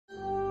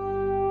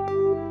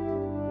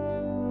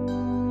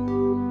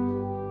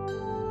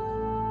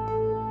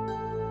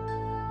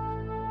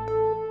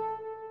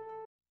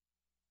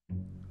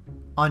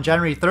On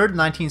January 3,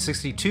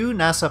 1962,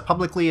 NASA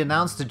publicly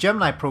announced the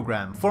Gemini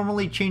Program,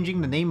 formally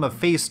changing the name of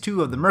Phase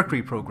 2 of the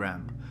Mercury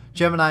program.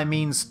 Gemini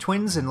means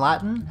twins in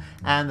Latin,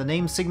 and the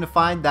name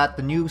signified that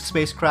the new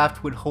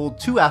spacecraft would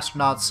hold 2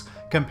 astronauts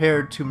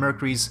compared to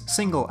Mercury's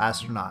single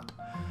astronaut.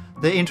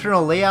 The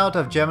internal layout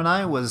of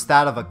Gemini was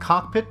that of a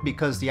cockpit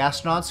because the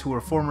astronauts, who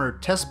were former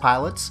test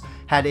pilots,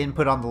 had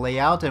input on the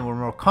layout and were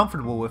more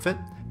comfortable with it.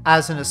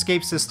 As an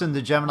escape system,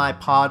 the Gemini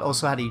pod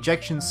also had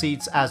ejection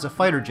seats as a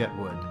fighter jet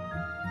would.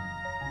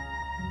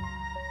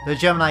 The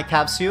Gemini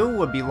capsule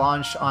would be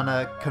launched on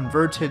a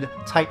converted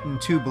Titan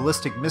II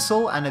ballistic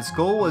missile, and its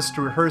goal was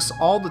to rehearse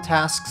all the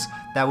tasks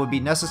that would be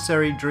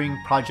necessary during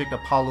Project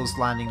Apollo's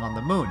landing on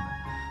the moon.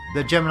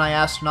 The Gemini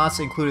astronauts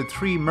included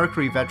 3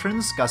 Mercury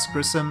veterans, Gus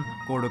Grissom,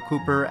 Gordo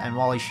Cooper, and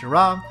Wally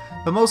Schirra,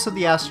 but most of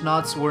the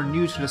astronauts were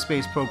new to the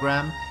space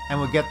program and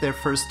would get their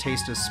first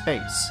taste of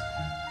space.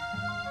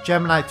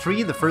 Gemini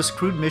 3, the first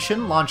crewed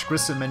mission, launched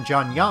Grissom and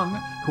John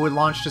Young, who would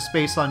launch to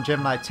space on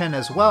Gemini 10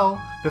 as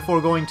well,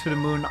 before going to the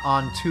moon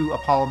on 2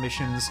 Apollo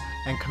missions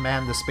and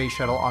command the space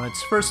shuttle on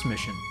its first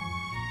mission.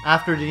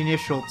 After the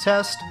initial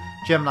test,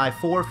 Gemini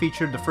 4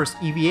 featured the first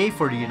EVA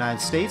for the United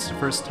States, the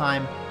first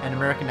time an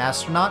American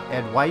astronaut,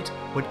 Ed White,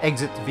 would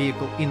exit the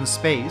vehicle in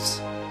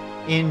space.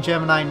 In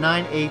Gemini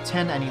 9, 8,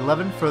 10, and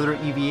 11, further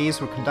EVAs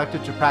were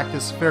conducted to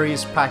practice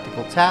various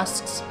practical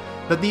tasks,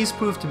 but these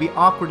proved to be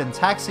awkward and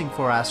taxing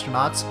for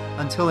astronauts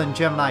until in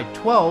Gemini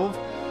 12,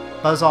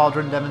 Buzz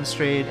Aldrin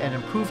demonstrated an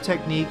improved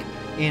technique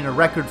in a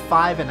record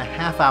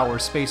 5.5-hour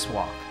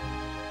spacewalk.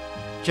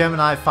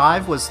 Gemini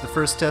 5 was the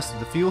first test of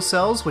the fuel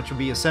cells, which would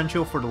be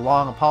essential for the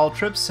long Apollo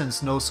trips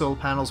since no solar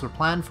panels were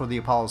planned for the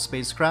Apollo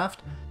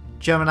spacecraft.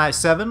 Gemini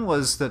 7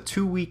 was the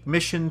 2-week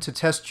mission to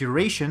test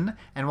duration,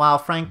 and while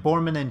Frank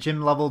Borman and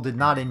Jim Lovell did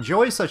not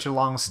enjoy such a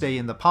long stay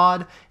in the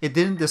pod, it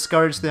didn't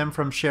discourage them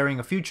from sharing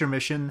a future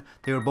mission.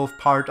 They were both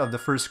part of the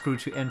first crew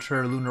to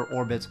enter lunar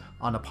orbit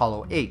on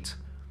Apollo 8.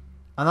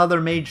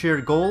 Another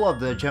major goal of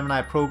the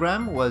Gemini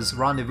program was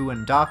rendezvous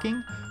and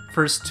docking.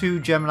 First 2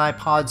 Gemini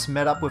pods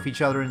met up with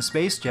each other in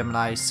space,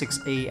 Gemini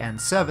 6A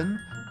and 7.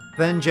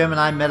 Then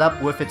Gemini met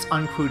up with its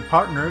uncrewed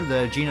partner,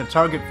 the Gina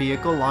target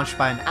vehicle launched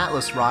by an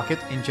Atlas rocket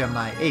in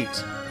Gemini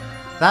 8.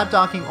 That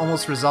docking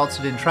almost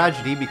resulted in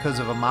tragedy because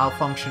of a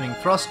malfunctioning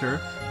thruster,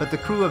 but the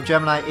crew of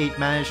Gemini 8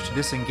 managed to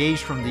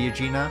disengage from the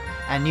Agena,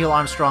 and Neil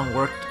Armstrong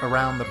worked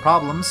around the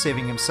problem,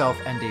 saving himself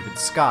and David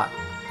Scott.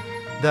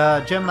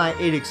 The Gemini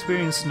 8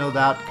 experience no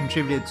doubt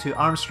contributed to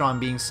Armstrong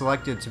being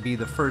selected to be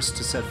the first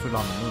to set foot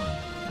on the moon.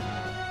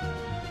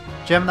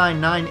 Gemini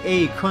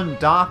 9A couldn't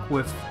dock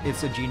with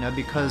its Agena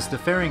because the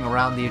fairing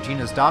around the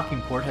Agena's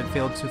docking port had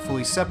failed to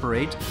fully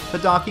separate,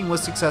 but docking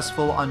was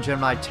successful on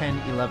Gemini 10,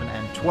 11,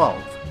 and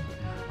 12.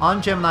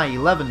 On Gemini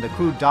 11, the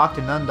crew docked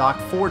and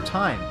undocked 4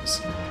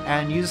 times,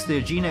 and used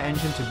the Agena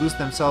engine to boost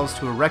themselves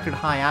to a record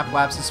high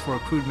apoapsis for a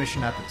crewed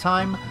mission at the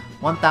time,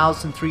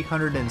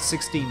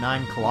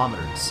 1,369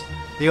 kilometers.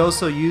 They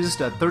also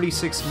used a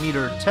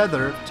 36-meter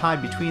tether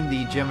tied between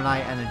the Gemini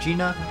and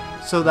Agena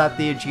so that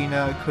the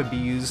Agena could be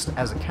used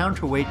as a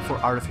counterweight for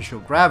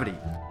artificial gravity.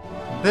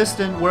 This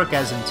didn't work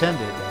as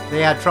intended.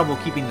 They had trouble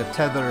keeping the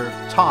tether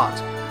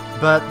taut,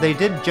 but they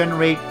did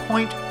generate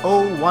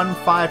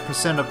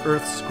 0.015% of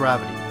Earth's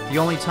gravity. The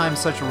only time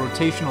such a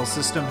rotational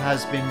system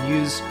has been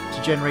used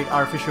to generate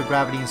artificial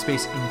gravity in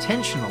space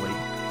intentionally.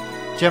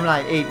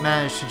 Gemini 8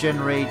 managed to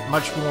generate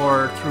much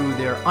more through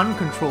their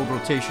uncontrolled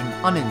rotation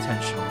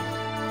unintentionally.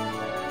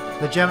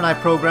 The Gemini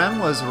program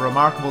was a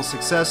remarkable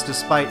success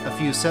despite a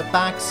few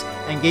setbacks,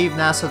 and gave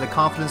NASA the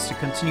confidence to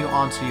continue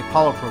on to the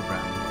Apollo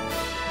program.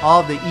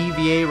 All of the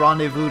EVA,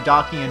 rendezvous,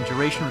 docking, and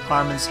duration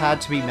requirements had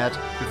to be met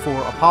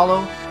before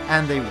Apollo,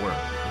 and they were.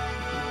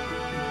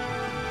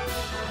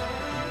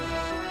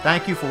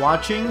 Thank you for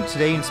watching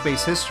Today in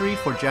Space History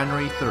for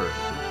January 3rd.